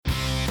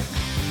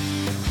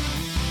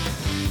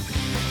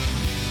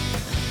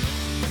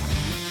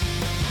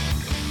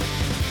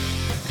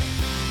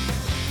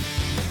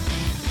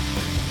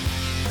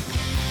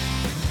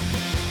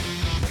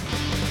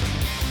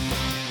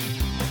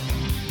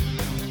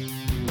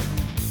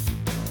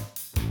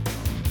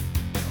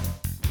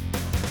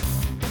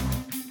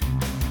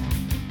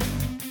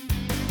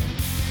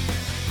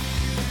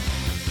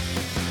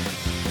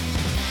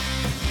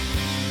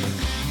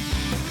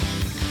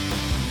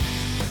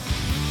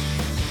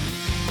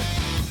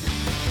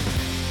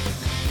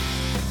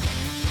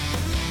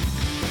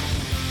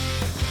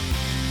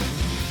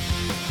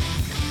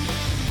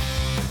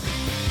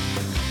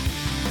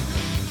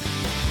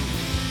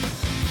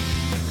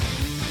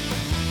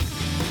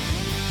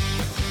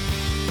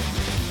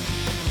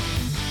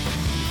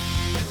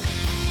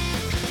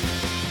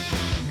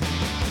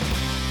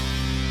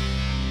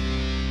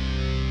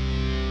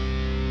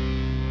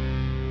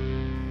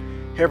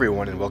Hey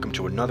everyone, and welcome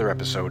to another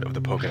episode of the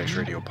Pokedex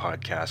Radio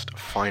Podcast.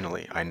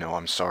 Finally, I know,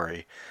 I'm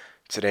sorry.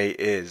 Today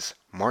is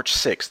March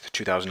 6th,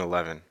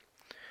 2011.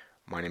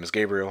 My name is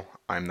Gabriel,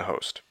 I'm the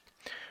host.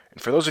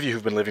 And for those of you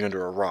who've been living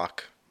under a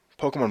rock,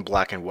 Pokemon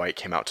Black and White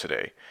came out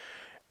today.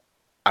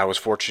 I was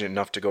fortunate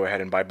enough to go ahead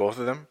and buy both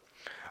of them.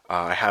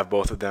 I have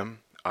both of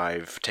them.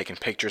 I've taken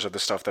pictures of the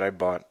stuff that I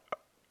bought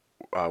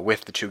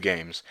with the two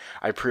games.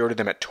 I pre-ordered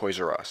them at Toys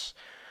R Us.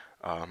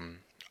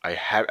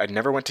 I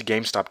never went to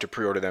GameStop to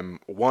pre-order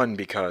them. One,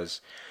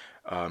 because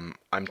I'm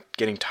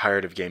getting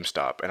tired of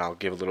GameStop, and I'll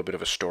give a little bit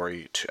of a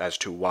story as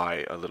to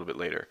why a little bit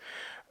later.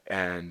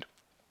 And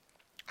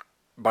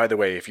by the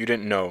way, if you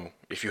didn't know,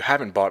 if you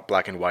haven't bought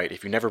Black and White,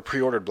 if you never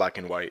pre-ordered Black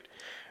and White,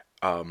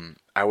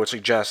 I would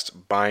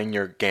suggest buying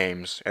your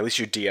games, at least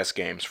your DS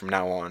games, from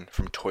now on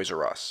from Toys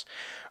R Us.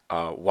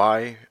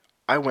 Why?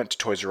 I went to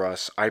Toys R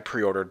Us, I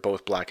pre-ordered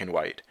both Black and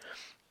White,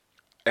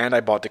 and I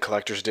bought the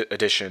collector's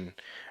edition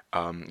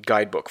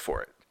guidebook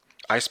for it.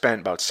 I spent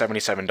about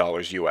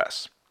 $77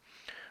 US,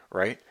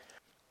 right?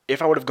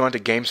 If I would have gone to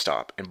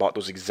GameStop and bought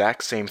those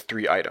exact same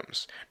three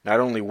items,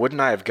 not only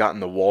wouldn't I have gotten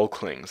the wall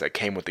clings that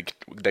came with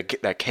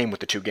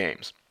the two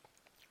games,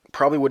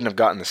 probably wouldn't have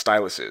gotten the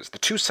styluses, the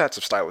two sets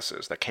of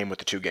styluses that came with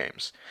the two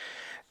games,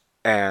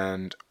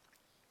 and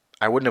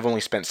I wouldn't have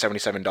only spent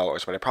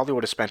 $77, but I probably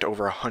would have spent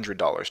over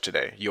 $100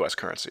 today, US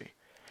currency.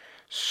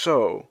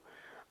 So,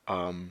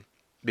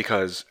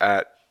 because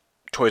at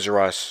Toys R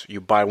Us, you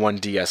buy one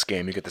DS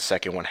game, you get the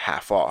second one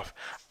half off.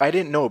 I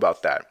didn't know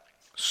about that.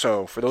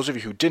 So, for those of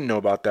you who didn't know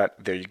about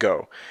that, there you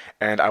go.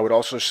 And I would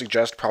also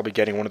suggest probably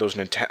getting one of those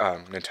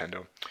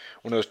Nintendo,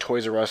 one of those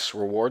Toys R Us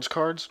rewards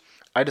cards.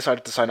 I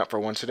decided to sign up for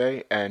one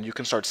today, and you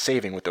can start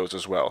saving with those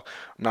as well.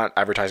 I'm not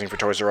advertising for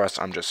Toys R Us,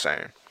 I'm just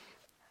saying.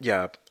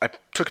 Yeah, I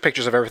took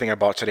pictures of everything I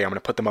bought today. I'm going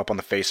to put them up on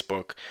the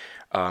Facebook.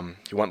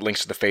 You want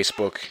links to the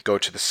Facebook, go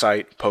to the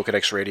site,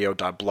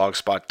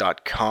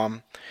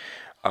 pokedexradio.blogspot.com.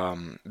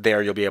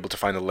 There you'll be able to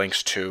find the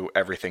links to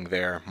everything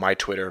there. My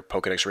Twitter,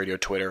 Pokedex Radio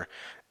Twitter,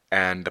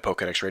 and the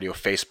Pokedex Radio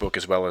Facebook,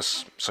 as well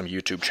as some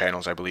YouTube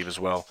channels, I believe, as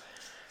well.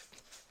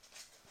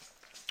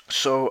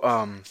 So,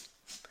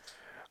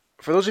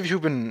 for those of you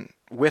who've been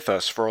with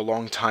us for a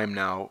long time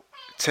now,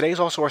 today's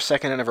also our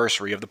second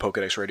anniversary of the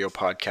Pokedex Radio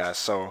Podcast,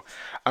 so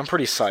I'm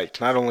pretty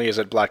psyched. Not only is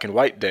it Black and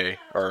White Day,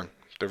 or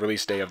the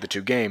release day of the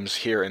two games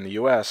here in the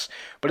US,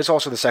 but it's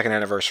also the second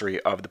anniversary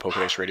of the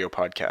Pokedex Radio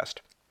Podcast.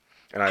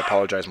 And I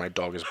apologize, my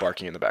dog is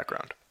barking in the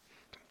background.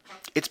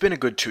 It's been a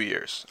good 2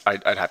 years,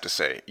 I'd have to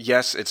say.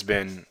 Yes, it's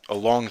been a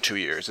long 2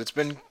 years. It's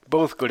been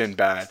both good and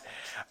bad,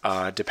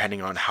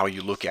 depending on how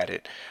you look at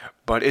it.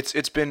 But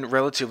it's been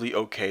relatively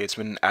okay. It's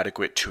been an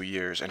adequate 2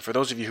 years. And for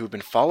those of you who've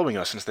been following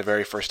us since the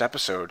very first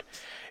episode,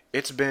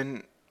 it's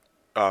been...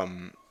 I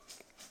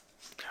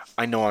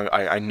know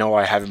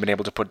I haven't been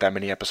able to put that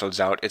many episodes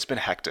out. It's been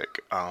hectic.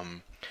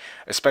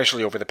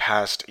 Especially over the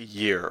past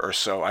year or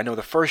so. I know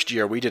the first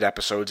year we did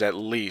episodes at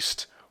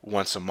least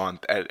once a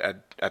month.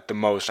 At the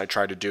most, I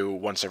try to do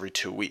once every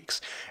 2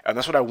 weeks. And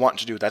that's what I want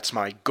to do. That's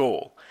my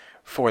goal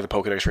for the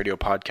Pokedex Radio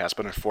Podcast.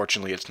 But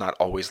unfortunately, it's not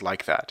always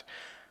like that.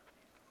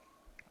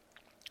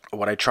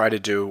 What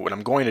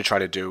I'm going to try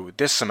to do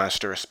this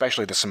semester,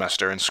 especially this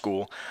semester in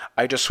school,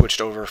 I just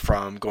switched over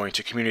from going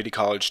to community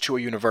college to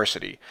a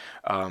university.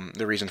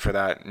 The reason for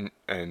that,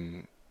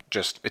 and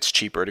just it's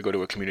cheaper to go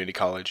to a community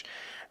college.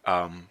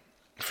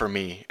 For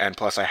me, and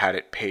plus I had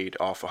it paid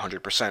off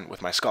 100%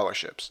 with my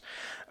scholarships.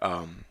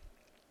 And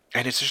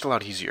it's just a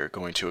lot easier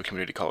going to a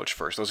community college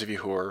first. Those of you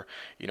who are,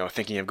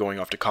 thinking of going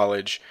off to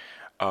college,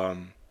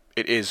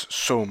 it is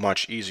so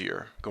much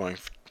easier going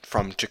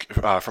from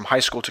high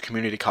school to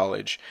community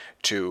college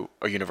to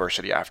a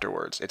university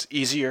afterwards. It's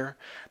easier,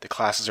 the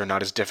classes are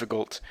not as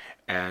difficult,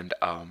 and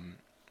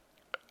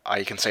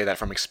I can say that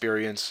from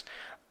experience.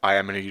 I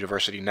am in a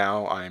university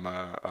now. I'm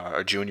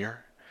a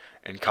junior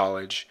in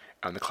college,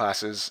 and the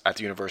classes at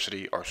the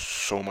university are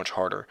so much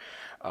harder.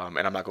 And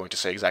I'm not going to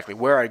say exactly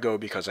where I go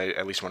because I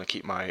at least want to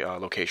keep my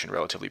location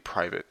relatively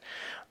private.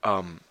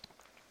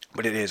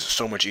 But it is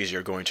so much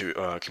easier going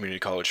to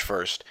community college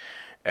first.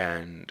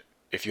 And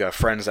if you have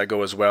friends that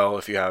go as well,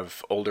 if you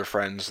have older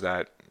friends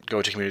that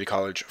go to community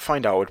college,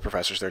 find out what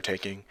professors they're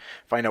taking.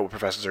 Find out what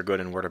professors are good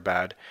and what are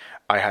bad.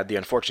 I had the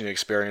unfortunate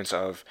experience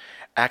of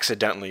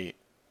accidentally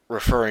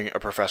referring a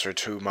professor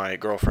to my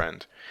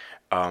girlfriend.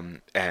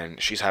 And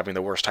she's having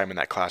the worst time in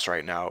that class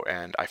right now,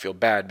 and I feel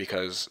bad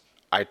because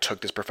I took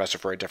this professor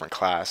for a different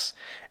class,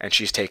 and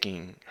she's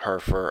taking her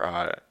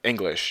for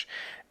English,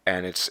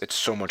 and it's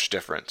so much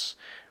difference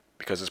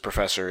because this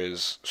professor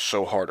is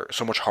so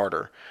much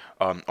harder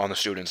on the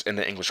students in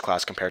the English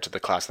class compared to the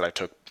class that I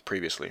took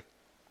previously.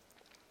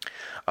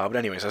 But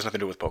anyways, it has nothing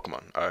to do with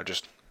Pokemon.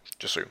 Just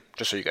so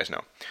you guys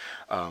know.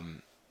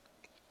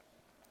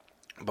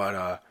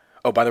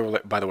 Oh, by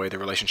the way, the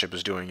relationship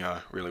is doing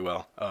really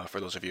well. For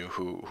those of you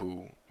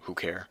who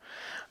care.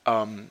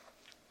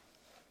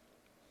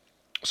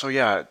 So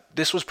yeah,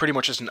 this was pretty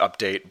much just an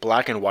update.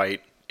 Black and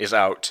White is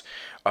out.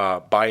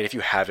 Buy it if you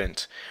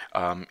haven't.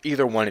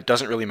 Either one, it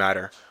doesn't really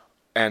matter.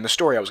 And the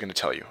story I was going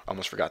to tell you,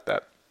 almost forgot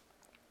that.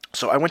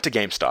 So I went to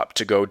GameStop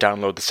to go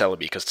download the Celebi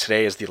because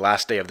today is the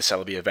last day of the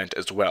Celebi event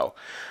as well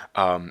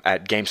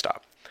at GameStop.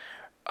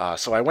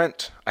 So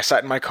I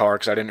sat in my car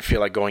because I didn't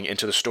feel like going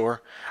into the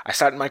store. I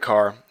sat in my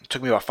car. It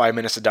took me about 5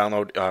 minutes to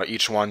download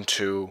each one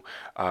to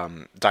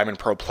Diamond,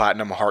 Pearl,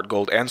 Platinum, Heart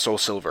Gold, and Soul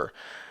Silver.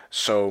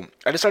 So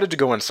I decided to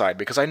go inside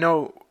because I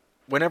know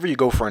whenever you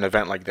go for an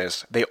event like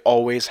this, they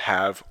always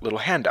have little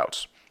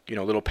handouts,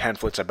 little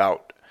pamphlets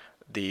about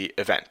the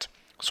event.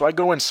 So I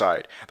go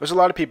inside. There's a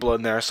lot of people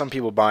in there. Some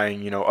people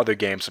buying, other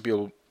games. Some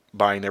people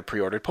buying their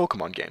pre-ordered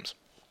Pokemon games.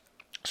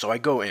 So I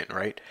go in,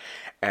 right?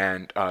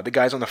 And the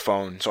guy's on the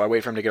phone. So I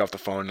wait for him to get off the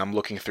phone. And I'm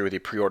looking through the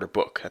pre-order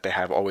book that they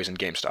have always in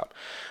GameStop.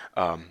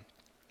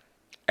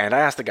 And I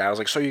asked the guy, I was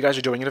like, so you guys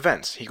are doing an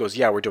event? He goes,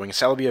 yeah, we're doing a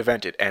Celebi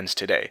event. It ends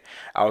today.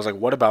 I was like,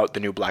 what about the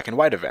new Black and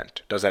White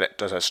event? Does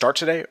that start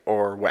today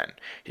or when?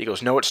 He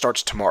goes, no, it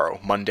starts tomorrow,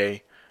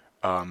 Monday,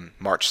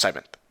 March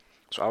 7th.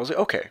 So I was like,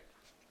 okay.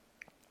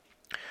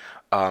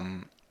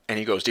 And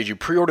he goes, did you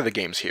pre-order the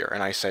games here?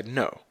 And I said,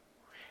 no.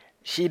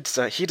 He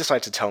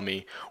decides to tell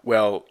me,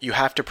 well, you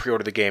have to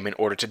pre-order the game in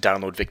order to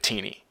download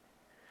Victini.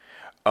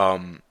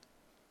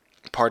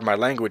 Pardon my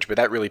language, but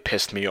that really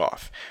pissed me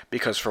off.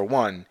 Because for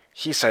one,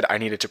 he said I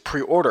needed to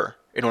pre-order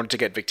in order to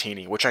get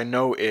Victini, which I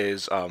know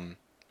is bullcrap.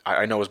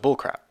 I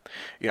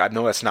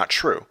know that's not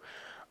true.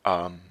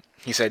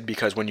 He said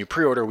because when you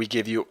pre-order, we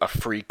give you a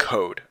free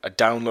code, a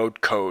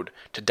download code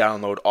to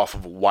download off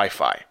of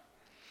Wi-Fi.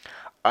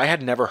 I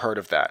had never heard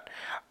of that.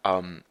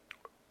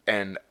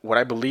 And what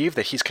I believe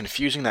that he's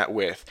confusing that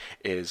with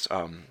is,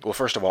 well,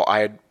 first of all, I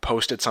had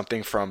posted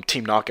something from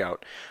Team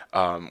Knockout,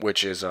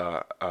 which is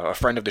a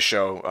friend of the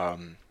show,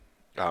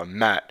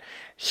 Matt.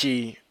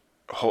 He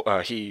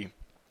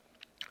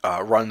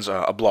runs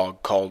a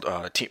blog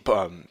called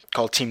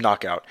Team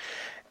Knockout,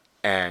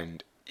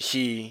 and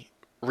he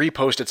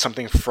reposted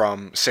something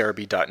from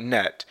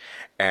Cerebi.net,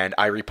 and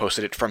I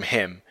reposted it from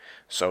him.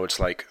 So it's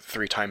like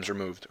 3 times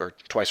removed or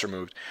twice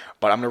removed.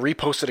 But I'm gonna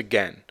repost it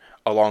again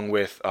along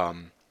with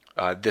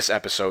this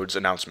episode's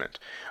announcement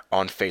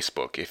on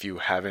Facebook. If you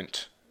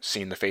haven't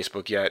seen the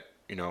Facebook yet,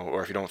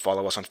 or if you don't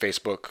follow us on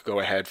Facebook, go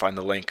ahead, find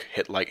the link,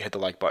 hit the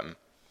like button.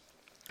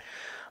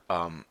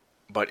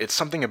 But it's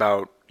something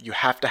about you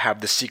have to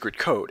have the secret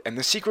code, and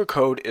the secret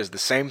code is the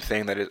same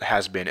thing that it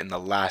has been in the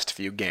last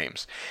few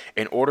games.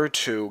 In order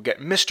to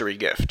get Mystery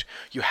Gift,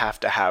 you have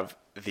to have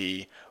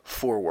the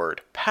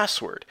 4-word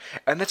password,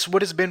 and that's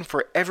what it's been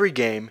for every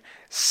game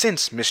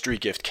since Mystery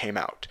Gift came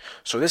out.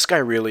 So this guy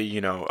really,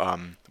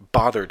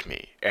 bothered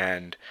me,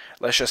 and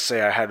let's just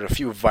say I had a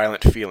few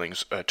violent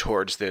feelings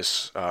towards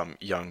this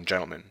young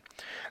gentleman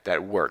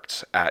that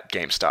worked at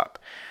GameStop.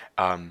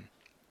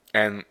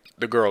 And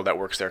the girl that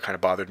works there kind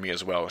of bothered me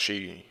as well.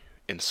 She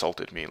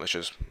insulted me. Let's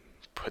just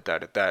put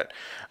that at that.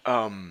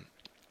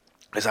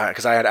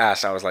 Because I had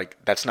asked, I was like,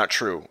 that's not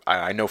true.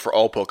 I know for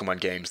all Pokemon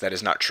games that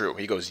is not true.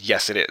 He goes,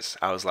 yes, it is.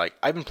 I was like,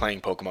 I've been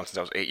playing Pokemon since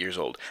I was 8 years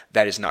old.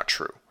 That is not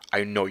true.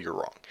 I know you're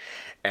wrong.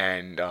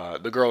 And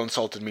the girl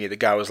insulted me. The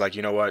guy was like,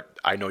 you know what?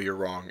 I know you're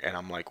wrong. And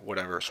I'm like,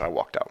 whatever. So I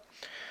walked out.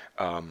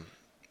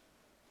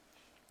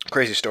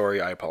 Crazy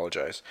story. I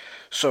apologize.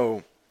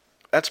 So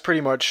that's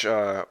pretty much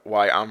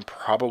why I'm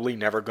probably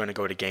never going to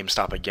go to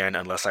GameStop again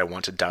unless I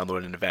want to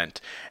download an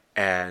event.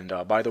 And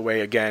by the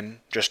way,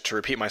 again, just to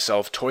repeat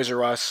myself, Toys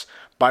R Us,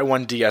 buy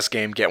one DS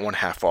game, get one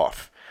half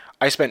off.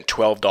 I spent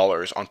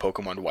 $12 on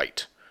Pokemon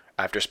White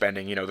after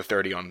spending, the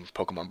 $30 on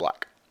Pokemon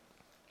Black.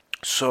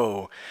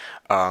 So,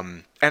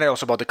 and I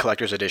also bought the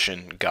Collector's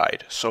Edition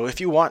guide. So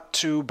if you want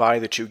to buy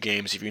the 2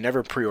 games, if you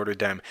never pre-ordered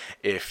them,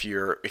 if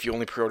you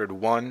only pre-ordered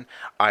one,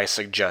 I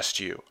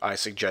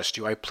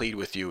plead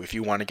with you, if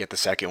you want to get the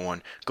second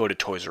one, go to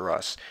Toys R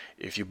Us.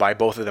 If you buy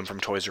both of them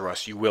from Toys R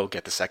Us, you will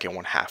get the second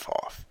one half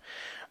off.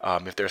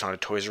 If there's not a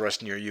Toys R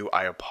Us near you,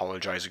 I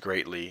apologize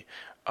greatly.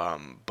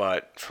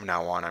 But from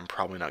now on, I'm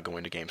probably not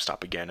going to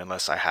GameStop again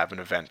unless I have an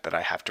event that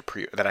I have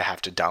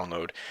to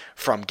download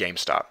from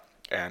GameStop.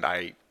 And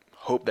I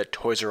hope that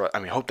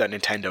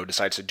Nintendo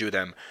decides to do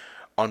them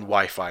on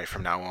Wi-Fi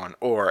from now on,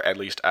 or at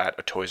least at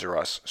a Toys R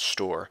Us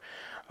store.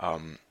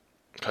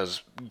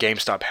 Because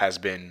GameStop has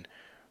been,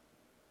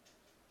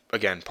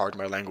 again, pardon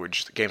my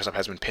language, GameStop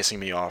has been pissing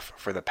me off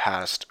for the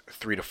past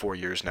 3 to 4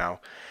 years now.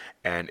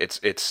 And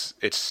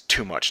it's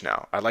too much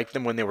now. I liked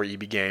them when they were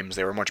EB Games.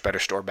 They were a much better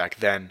store back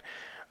then.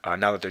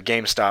 Now that they're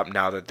GameStop,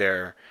 now that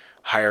they're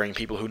hiring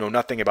people who know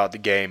nothing about the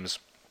games,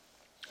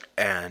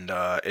 and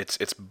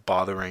it's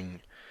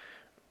bothering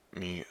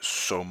me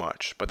so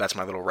much. But that's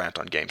my little rant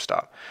on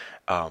GameStop.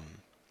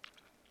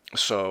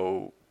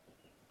 So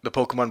the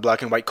Pokemon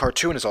Black and White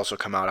cartoon has also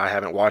come out. I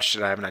haven't watched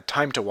it. I haven't had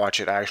time to watch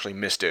it. I actually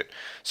missed it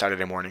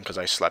Saturday morning because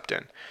I slept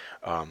in.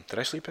 Did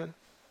I sleep in?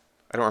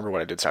 I don't remember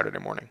what I did Saturday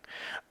morning.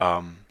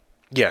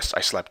 Yes,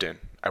 I slept in.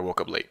 I woke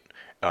up late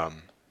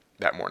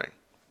that morning.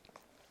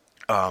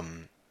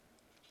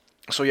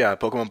 So yeah,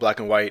 Pokemon Black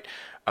and White,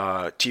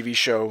 TV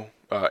show,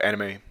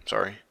 anime,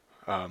 sorry.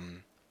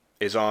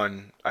 is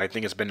on, I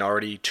think it's been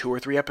already 2 or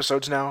 3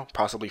 episodes now,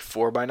 possibly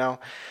 4 by now.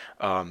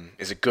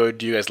 Is it good?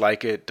 Do you guys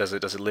like it? Does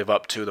it live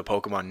up to the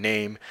Pokemon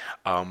name?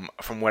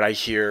 From what I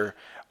hear,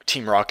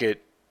 Team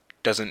Rocket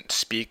doesn't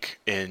speak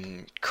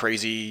in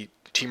crazy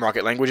Team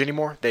Rocket language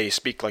anymore. They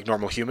speak like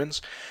normal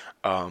humans.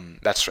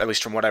 That's at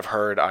least from what I've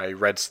heard. I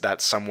read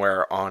that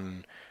somewhere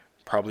on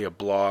probably a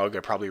blog. I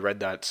probably read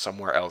that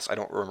somewhere else. I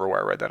don't remember where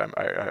I read that.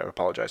 I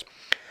apologize.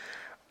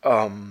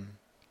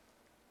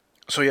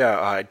 So yeah,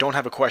 I don't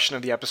have a question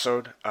of the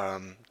episode.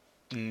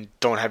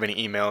 Don't have any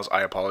emails.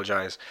 I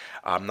apologize.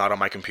 I'm not on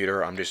my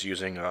computer. I'm just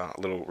using a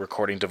little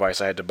recording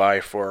device I had to buy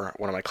for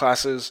one of my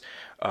classes.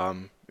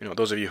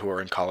 Those of you who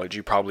are in college,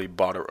 you probably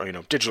bought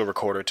a digital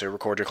recorder to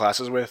record your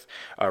classes with,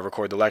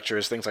 record the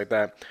lectures, things like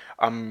that.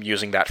 I'm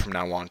using that from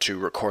now on to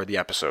record the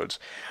episodes.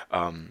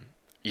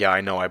 Yeah,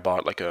 I know I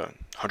bought like a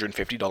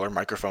 $150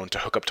 microphone to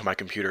hook up to my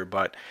computer,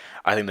 but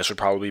I think this would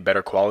probably be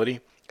better quality.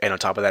 And on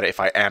top of that,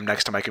 if I am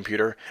next to my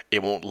computer,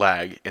 it won't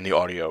lag in the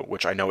audio,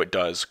 which I know it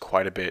does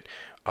quite a bit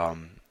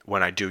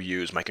when I do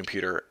use my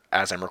computer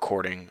as I'm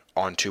recording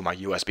onto my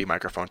USB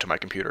microphone to my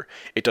computer.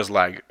 It does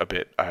lag a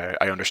bit.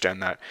 I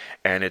understand that,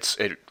 and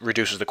it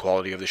reduces the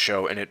quality of the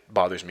show, and it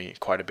bothers me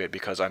quite a bit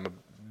because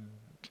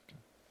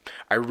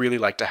I really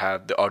like to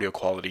have the audio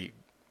quality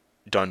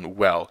done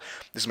well.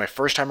 This is my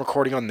first time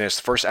recording on this,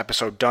 first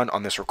episode done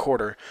on this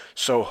recorder,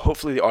 so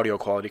hopefully the audio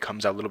quality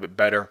comes out a little bit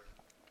better.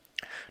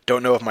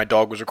 Don't know if my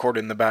dog was recorded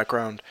in the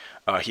background.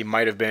 He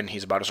might have been.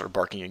 He's about to start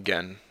barking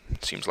again.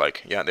 It seems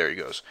like. Yeah, there he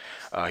goes.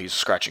 He's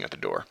scratching at the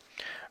door.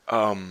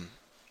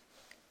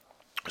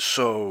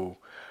 So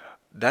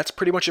that's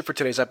pretty much it for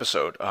today's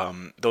episode.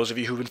 Those of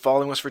you who've been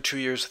following us for 2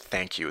 years,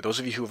 thank you. Those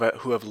of you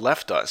who have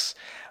left us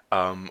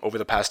over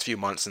the past few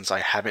months since I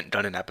haven't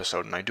done an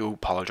episode, and I do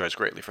apologize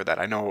greatly for that.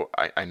 I know.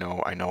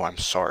 I'm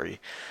sorry.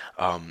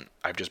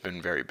 I've just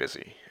been very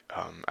busy.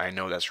 I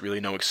know that's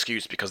really no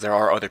excuse because there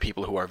are other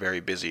people who are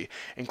very busy,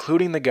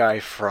 including the guy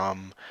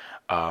from,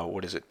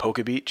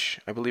 Poke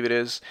Beach, I believe it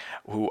is,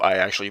 who I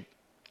actually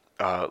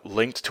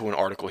linked to an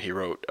article he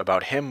wrote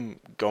about him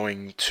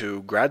going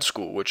to grad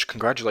school, which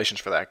congratulations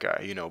for that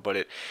guy,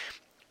 but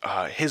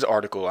his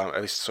article,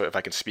 at least so if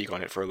I can speak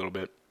on it for a little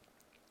bit,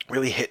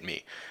 really hit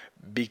me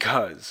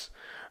because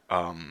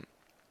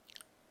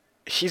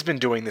he's been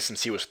doing this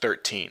since he was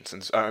 13,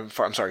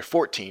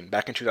 14,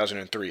 back in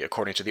 2003,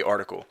 according to the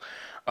article,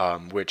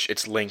 which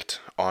it's linked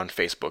on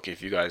Facebook.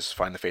 If you guys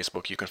find the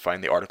Facebook, you can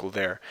find the article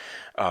there.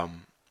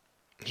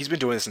 He's been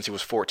doing this since he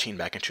was 14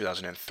 back in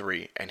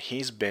 2003, and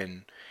he's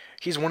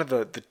one of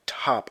the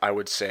top, I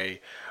would say,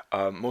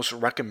 most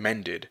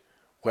recommended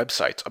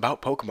websites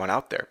about Pokemon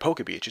out there.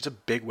 PokeBeach, it's a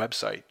big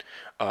website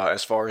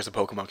as far as the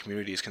Pokemon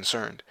community is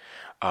concerned.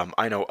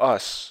 I know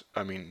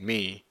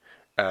me,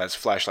 as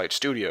Flashlight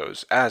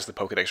Studios, as the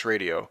Pokedex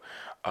Radio,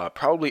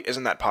 probably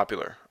isn't that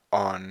popular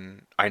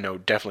on, I know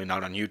definitely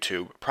not on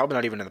YouTube, probably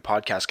not even in the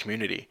podcast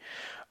community.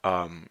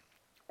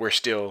 We're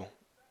still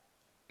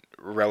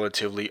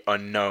relatively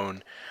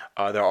unknown.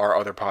 There are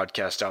other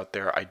podcasts out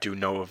there. I do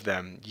know of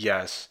them,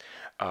 yes.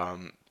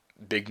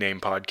 Big name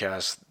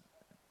podcasts,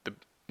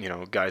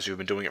 guys who've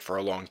been doing it for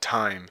a long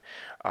time.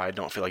 I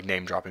don't feel like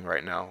name dropping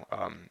right now,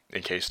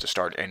 in case to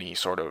start any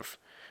sort of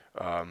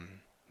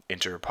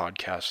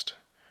inter-podcast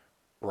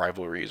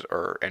rivalries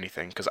or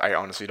anything, because I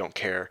honestly don't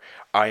care.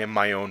 I am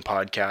my own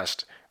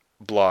podcast,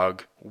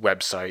 blog,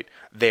 website.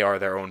 They are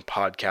their own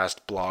podcast,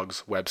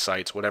 blogs,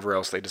 websites, whatever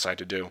else they decide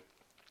to do.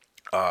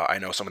 I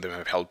know some of them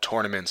have held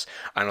tournaments.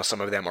 I know some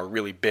of them are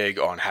really big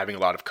on having a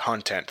lot of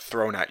content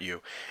thrown at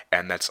you,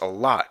 and that's a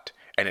lot,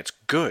 and it's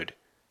good,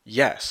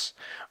 yes.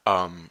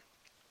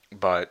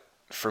 But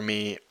for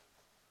me,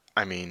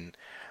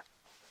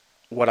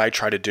 what I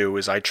try to do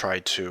is I try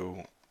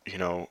to,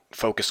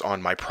 focus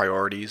on my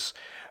priorities.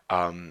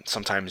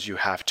 Sometimes you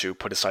have to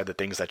put aside the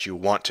things that you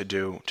want to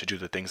do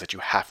the things that you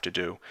have to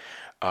do.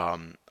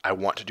 I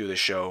want to do this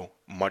show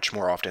much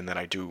more often than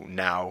I do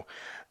now.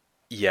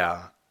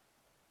 Yeah.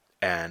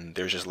 And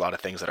there's just a lot of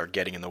things that are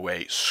getting in the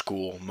way,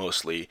 school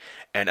mostly.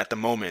 And at the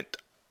moment,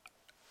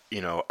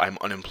 I'm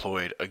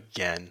unemployed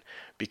again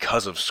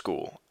because of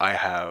school.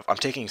 I'm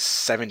taking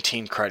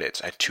 17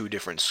 credits at two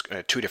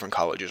different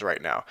colleges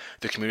right now.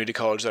 The community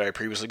college that I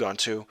previously gone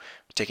to,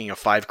 taking a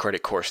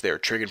 5-credit course there,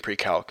 Trig and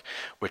Pre-Calc,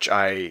 which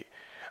I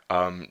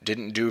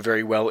didn't do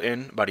very well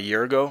in about a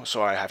year ago,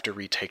 so I have to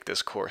retake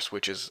this course,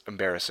 which is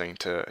embarrassing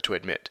to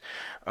admit.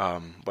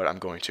 But I'm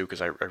going to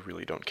because I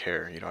really don't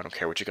care. I don't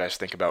care what you guys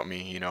think about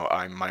me.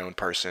 I'm my own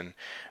person.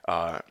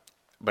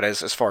 But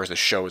as far as the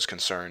show is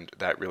concerned,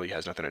 that really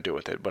has nothing to do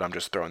with it. But I'm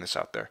just throwing this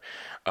out there.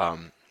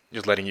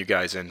 Just letting you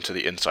guys into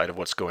the inside of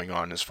what's going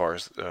on as far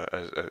as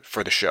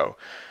for the show.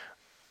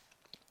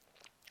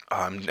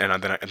 And then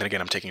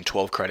again, I'm taking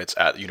 12 credits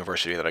at the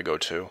university that I go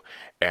to,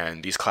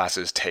 and these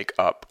classes take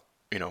up,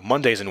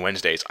 Mondays and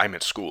Wednesdays I'm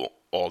at school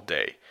all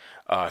day.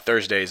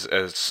 Thursdays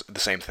is the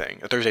same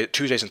thing.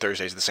 Tuesdays and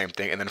Thursdays is the same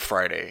thing, and then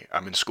Friday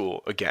I'm in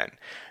school again.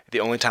 The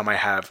only time I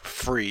have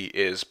free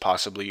is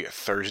possibly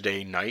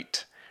Thursday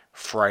night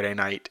Friday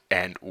night,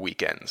 and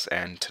weekends.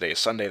 And today is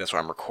Sunday, that's why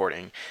I'm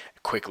recording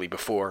quickly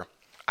before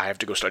I have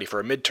to go study for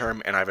a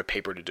midterm, and I have a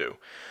paper to do.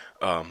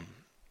 And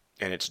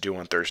it's due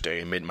on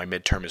Thursday, and my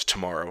midterm is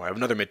tomorrow. I have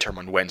another midterm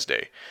on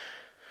Wednesday.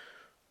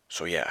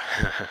 So yeah,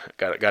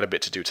 got a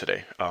bit to do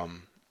today. I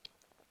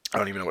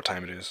don't even know what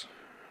time it is.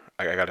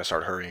 I gotta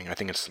start hurrying. I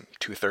think it's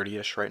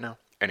 2:30ish right now.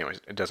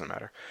 Anyways, it doesn't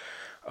matter.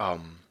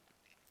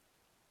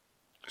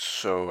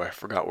 So I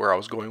forgot where I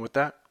was going with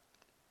that.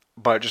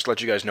 But just to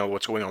let you guys know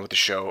what's going on with the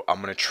show,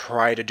 I'm going to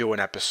try to do an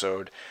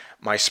episode.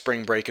 My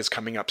spring break is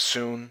coming up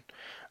soon.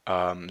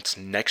 It's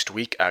next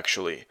week,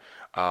 actually.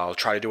 I'll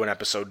try to do an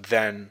episode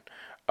then,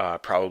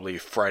 probably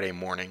Friday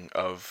morning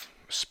of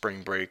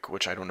spring break,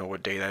 which I don't know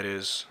what day that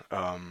is.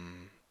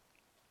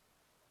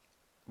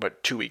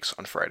 But 2 weeks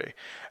on Friday.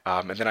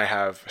 And then I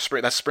have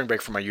that's spring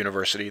break for my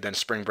university. Then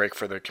spring break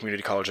for the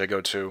community college I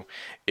go to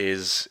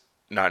is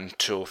not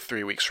until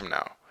 3 weeks from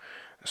now.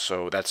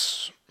 So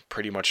that's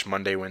pretty much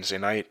Monday, Wednesday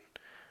night.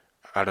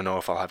 I don't know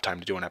if I'll have time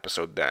to do an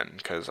episode then,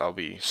 because I'll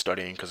be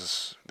studying,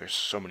 because there's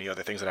so many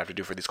other things that I have to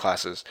do for these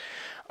classes.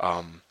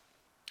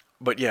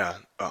 But yeah,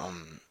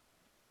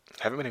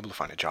 haven't been able to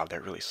find a job.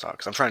 That really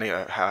sucks. I'm trying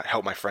to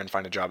help my friend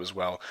find a job as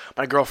well.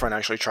 My girlfriend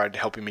actually tried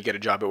helping me get a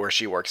job at where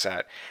she works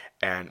at,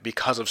 and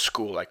because of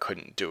school, I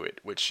couldn't do it,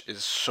 which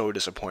is so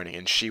disappointing.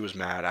 And she was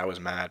mad, I was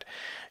mad.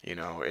 You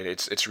know,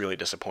 it's really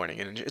disappointing,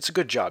 and it's a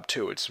good job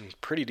too. It's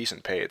pretty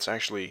decent pay. It's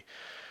actually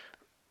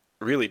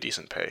really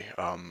decent pay,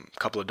 a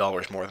couple of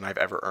dollars more than I've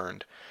ever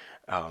earned.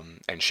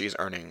 And she's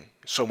earning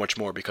so much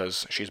more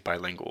because she's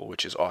bilingual,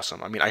 which is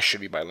awesome. I mean, I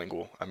should be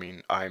bilingual. I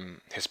mean,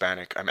 I'm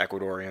Hispanic, I'm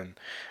Ecuadorian.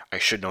 I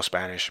should know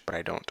Spanish, but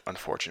I don't,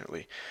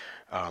 unfortunately.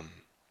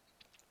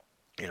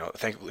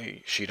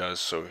 Thankfully she does,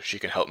 so she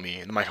can help me.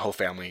 And my whole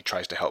family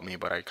tries to help me,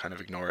 but I kind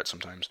of ignore it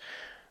sometimes,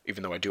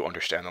 even though I do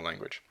understand the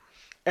language.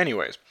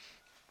 Anyways,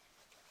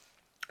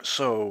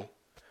 so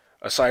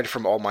aside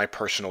from all my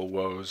personal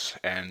woes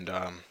and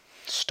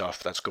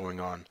stuff that's going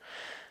on,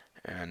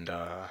 and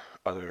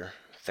other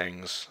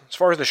things. As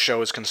far as the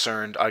show is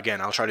concerned,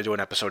 again, I'll try to do an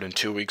episode in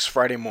 2 weeks.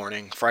 Friday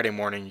morning,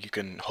 you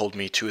can hold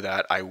me to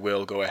that. I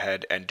will go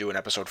ahead and do an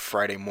episode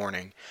Friday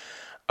morning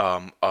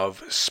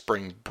of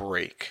spring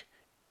break.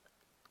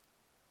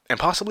 And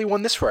possibly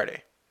one this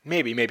Friday.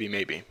 Maybe.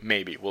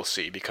 We'll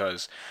see,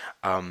 because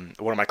one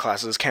of my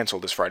classes is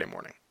canceled this Friday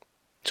morning.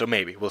 So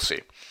maybe, we'll see.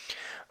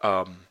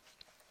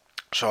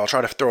 So I'll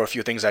try to throw a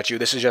few things at you.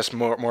 This is just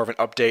more of an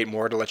update,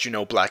 more to let you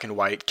know Black and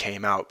White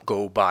came out.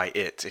 Go buy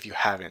it if you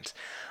haven't.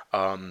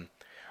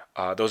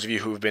 Those of you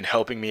who've been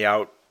helping me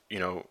out,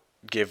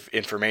 give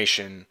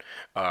information.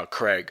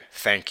 Craig,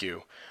 thank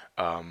you.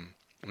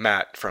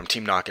 Matt from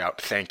Team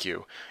Knockout, thank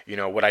you.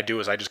 What I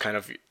do is I just kind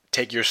of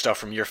take your stuff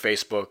from your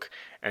Facebook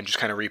and just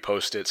kind of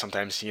repost it.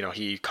 Sometimes,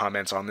 he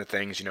comments on the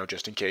things,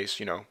 just in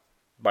case,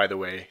 by the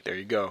way, there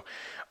you go.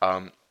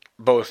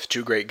 Both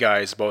two great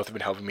guys. Both have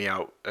been helping me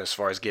out as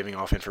far as giving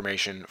off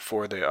information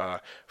for the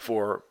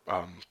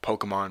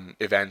Pokemon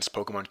events,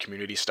 Pokemon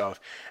community stuff.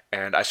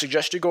 And I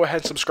suggest you go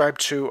ahead and subscribe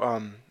to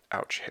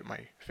ouch, hit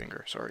my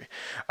finger. Sorry.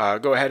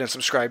 Go ahead and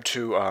subscribe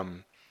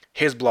to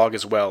his blog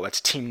as well.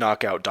 That's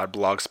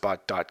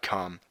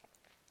teamknockout.blogspot.com.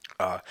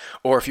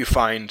 Or if you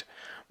find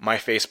my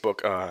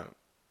Facebook.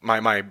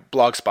 My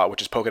blog spot,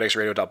 which is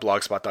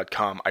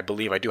pokedexradio.blogspot.com. I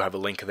believe I do have a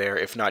link there.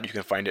 If not, you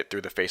can find it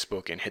through the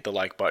Facebook and hit the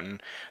like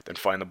button, then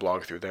find the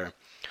blog through there.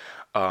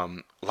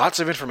 Lots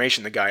of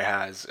information the guy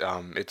has.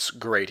 It's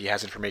great. He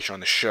has information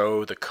on the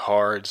show, the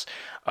cards,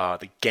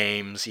 the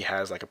games. He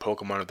has like a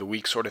Pokemon of the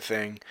week sort of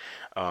thing,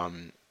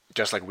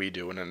 just like we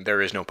do. And then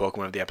there is no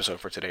Pokemon of the episode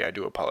for today. I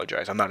do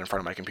apologize. I'm not in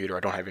front of my computer. I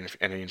don't have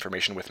any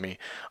information with me.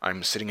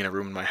 I'm sitting in a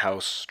room in my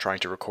house trying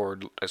to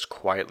record as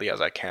quietly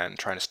as I can,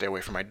 trying to stay away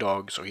from my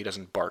dog so he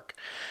doesn't bark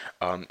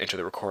into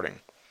the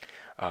recording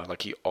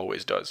like he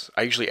always does.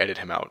 I usually edit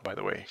him out, by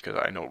the way, because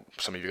I know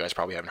some of you guys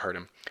probably haven't heard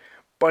him.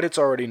 But it's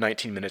already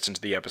 19 minutes into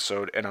the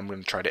episode, and I'm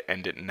going to try to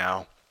end it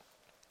now.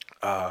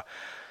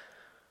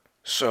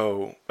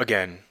 So,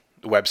 again,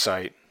 the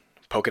website,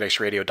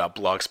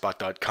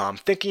 pokedexradio.blogspot.com.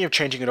 Thinking of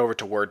changing it over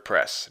to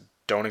WordPress.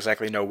 Don't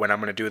exactly know when I'm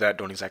going to do that.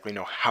 Don't exactly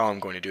know how I'm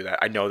going to do that.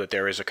 I know that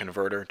there is a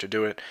converter to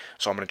do it,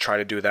 so I'm going to try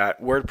to do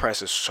that.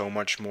 WordPress is so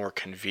much more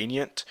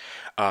convenient.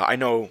 I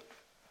know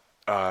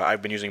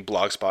I've been using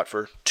Blogspot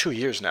for 2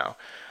 years now.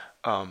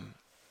 I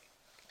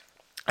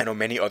know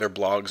many other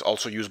blogs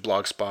also use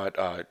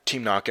Blogspot.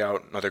 Team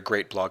Knockout, another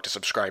great blog to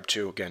subscribe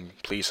to. Again,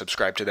 please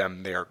subscribe to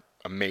them. They are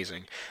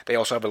amazing. They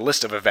also have a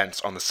list of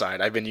events on the side.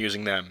 I've been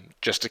using them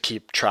just to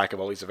keep track of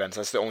all these events.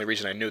 That's the only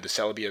reason I knew the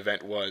Celebi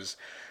event was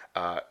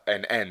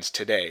and ends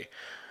today.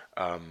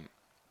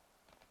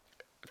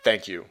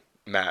 Thank you,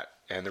 Matt,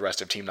 and the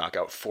rest of Team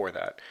Knockout for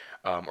that.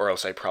 Or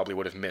else I probably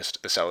would have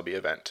missed the Celebi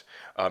event,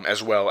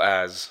 as well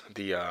as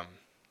the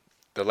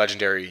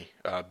Legendary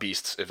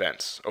Beasts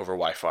events over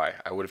Wi-Fi.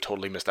 I would have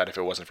totally missed that if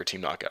it wasn't for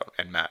Team Knockout.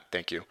 And Matt,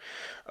 thank you.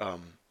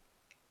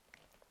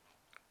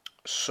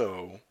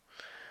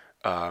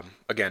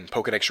 Again,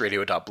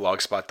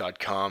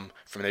 pokedexradio.blogspot.com.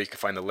 From there you can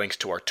find the links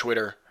to our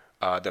Twitter,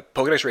 the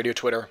Pokedex Radio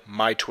Twitter,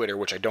 my Twitter,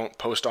 which I don't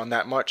post on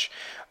that much.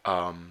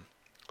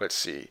 Let's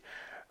see.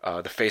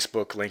 The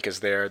Facebook link is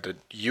there. The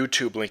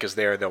YouTube link is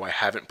there, though I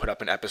haven't put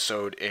up an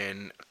episode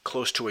in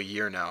close to a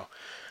year now.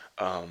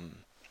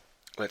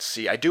 Let's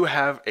see. I do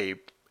have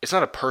it's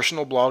not a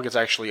personal blog. It's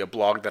actually a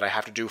blog that I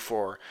have to do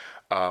for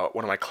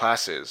one of my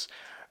classes.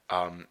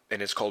 And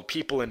it's called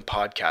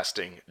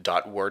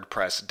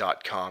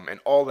peopleinpodcasting.wordpress.com. And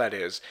all that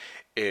is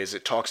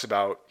it talks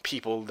about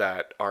people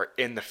that are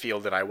in the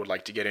field that I would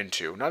like to get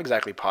into. Not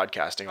exactly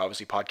podcasting.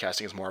 Obviously,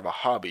 podcasting is more of a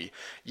hobby.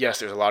 Yes,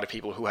 there's a lot of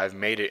people who have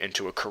made it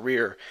into a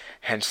career,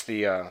 hence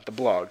the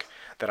blog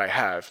that I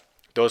have.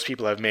 Those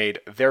people have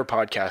made their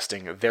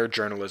podcasting, their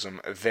journalism,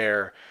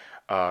 their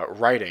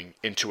writing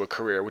into a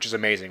career, which is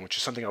amazing, which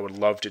is something I would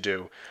love to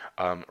do.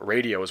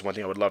 Radio is one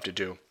thing I would love to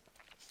do.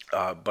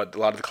 But a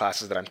lot of the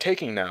classes that I'm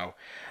taking now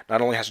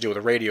not only has to do with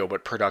the radio,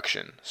 but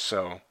production.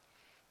 So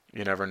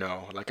you never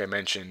know. Like I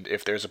mentioned,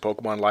 if there's a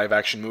Pokemon live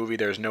action movie,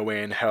 there's no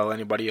way in hell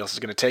anybody else is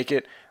going to take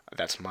it.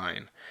 That's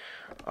mine.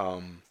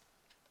 By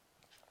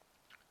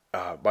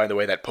the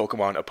way, that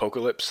Pokemon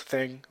Apocalypse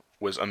thing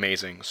was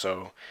amazing.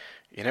 So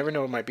you never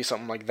know. It might be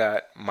something like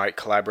that. Might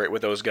collaborate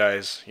with those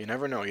guys. You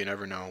never know. You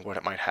never know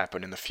what might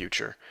happen in the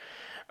future.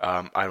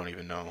 I don't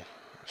even know.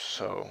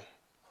 So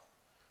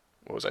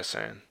what was I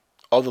saying?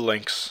 All the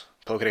links,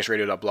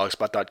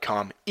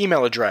 PokedexRadio.blogspot.com.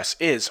 Email address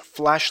is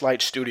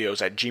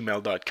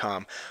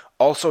flashlightstudios@gmail.com.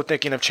 Also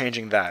thinking of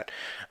changing that,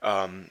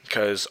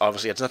 because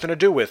obviously it has nothing to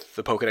do with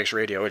the Pokedex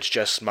Radio. It's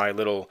just my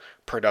little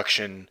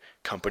production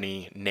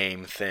company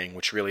name thing,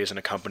 which really isn't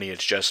a company.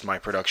 It's just my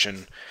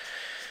production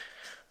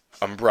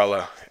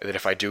umbrella, that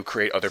if I do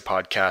create other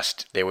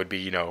podcasts, they would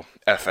be,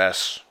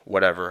 FS,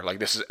 whatever. Like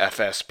this is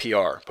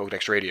FSPR,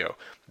 Pokedex Radio.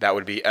 That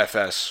would be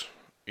FS,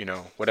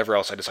 whatever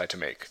else I decide to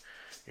make,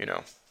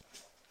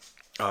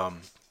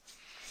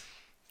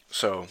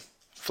 So,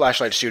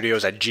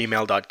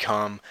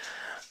 flashlightstudios@gmail.com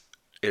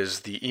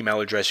is the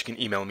email address. You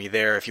can email me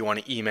there. If you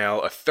want to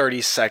email a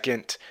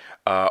 30-second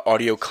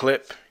audio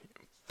clip,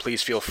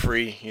 please feel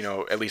free,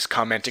 at least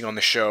commenting on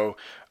the show,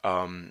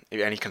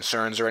 any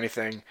concerns or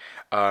anything.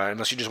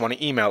 Unless you just want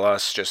to email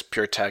us, just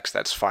pure text,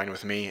 that's fine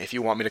with me. If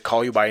you want me to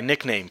call you by a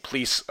nickname,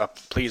 please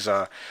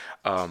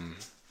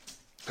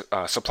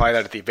supply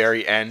that at the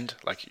very end,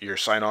 like your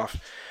sign-off.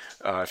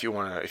 If you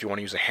want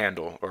to use a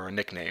handle or a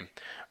nickname.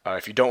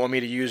 If you don't want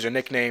me to use your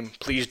nickname,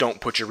 please don't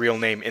put your real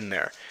name in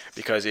there,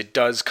 because it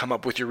does come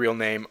up with your real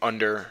name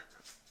under,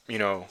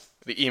 the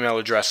email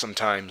address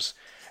sometimes,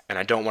 and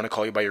I don't want to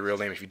call you by your real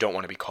name if you don't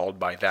want to be called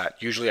by that.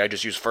 Usually I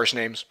just use first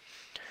names,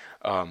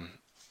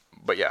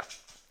 but yeah.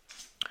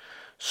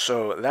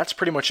 So that's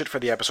pretty much it for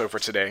the episode for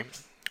today.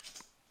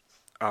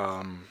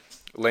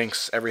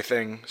 Links,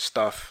 everything,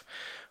 stuff,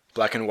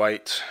 black and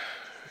white,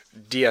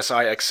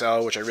 DSi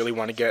XL, which I really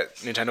want to get,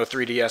 Nintendo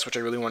 3DS, which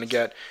I really want to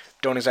get.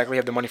 Don't exactly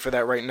have the money for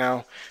that right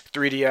now.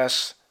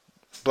 3DS,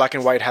 black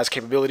and white has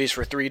capabilities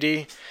for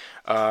 3D.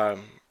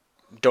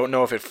 Don't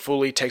know if it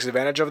fully takes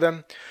advantage of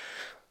them.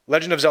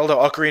 Legend of Zelda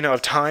Ocarina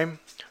of Time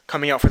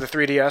coming out for the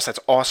 3DS. That's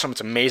awesome.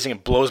 It's amazing.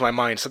 It blows my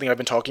mind. Something I've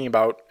been talking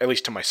about, at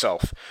least to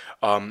myself,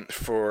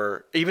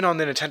 for even on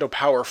the Nintendo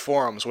Power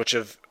forums, which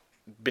have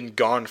been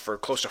gone for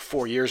close to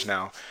 4 years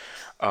now.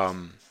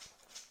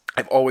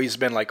 I've always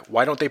been like,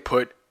 why don't they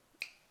put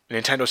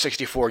Nintendo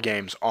 64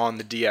 games on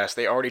the DS?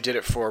 They already did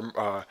it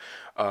for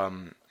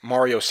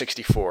Mario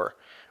 64.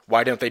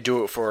 Why don't they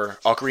do it for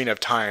Ocarina of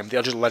Time, the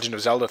other Legend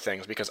of Zelda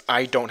things? Because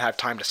I don't have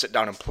time to sit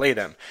down and play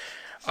them.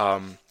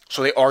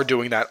 So they are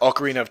doing that.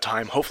 Ocarina of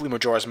Time. Hopefully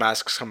Majora's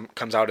Mask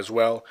comes out as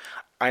well.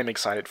 I'm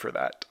excited for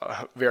that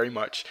very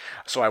much.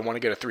 So I want to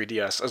get a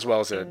 3DS as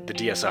well as the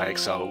DSi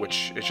XL,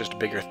 which is just a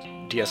bigger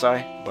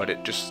DSi, but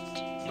it just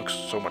looks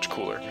so much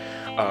cooler.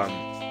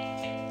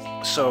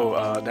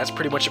 So that's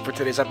pretty much it for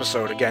today's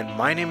episode. Again,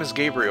 my name is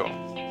Gabriel,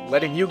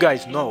 letting you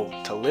guys know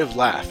to live,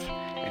 laugh,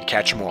 and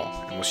catch 'em all.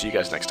 And we'll see you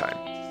guys next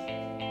time.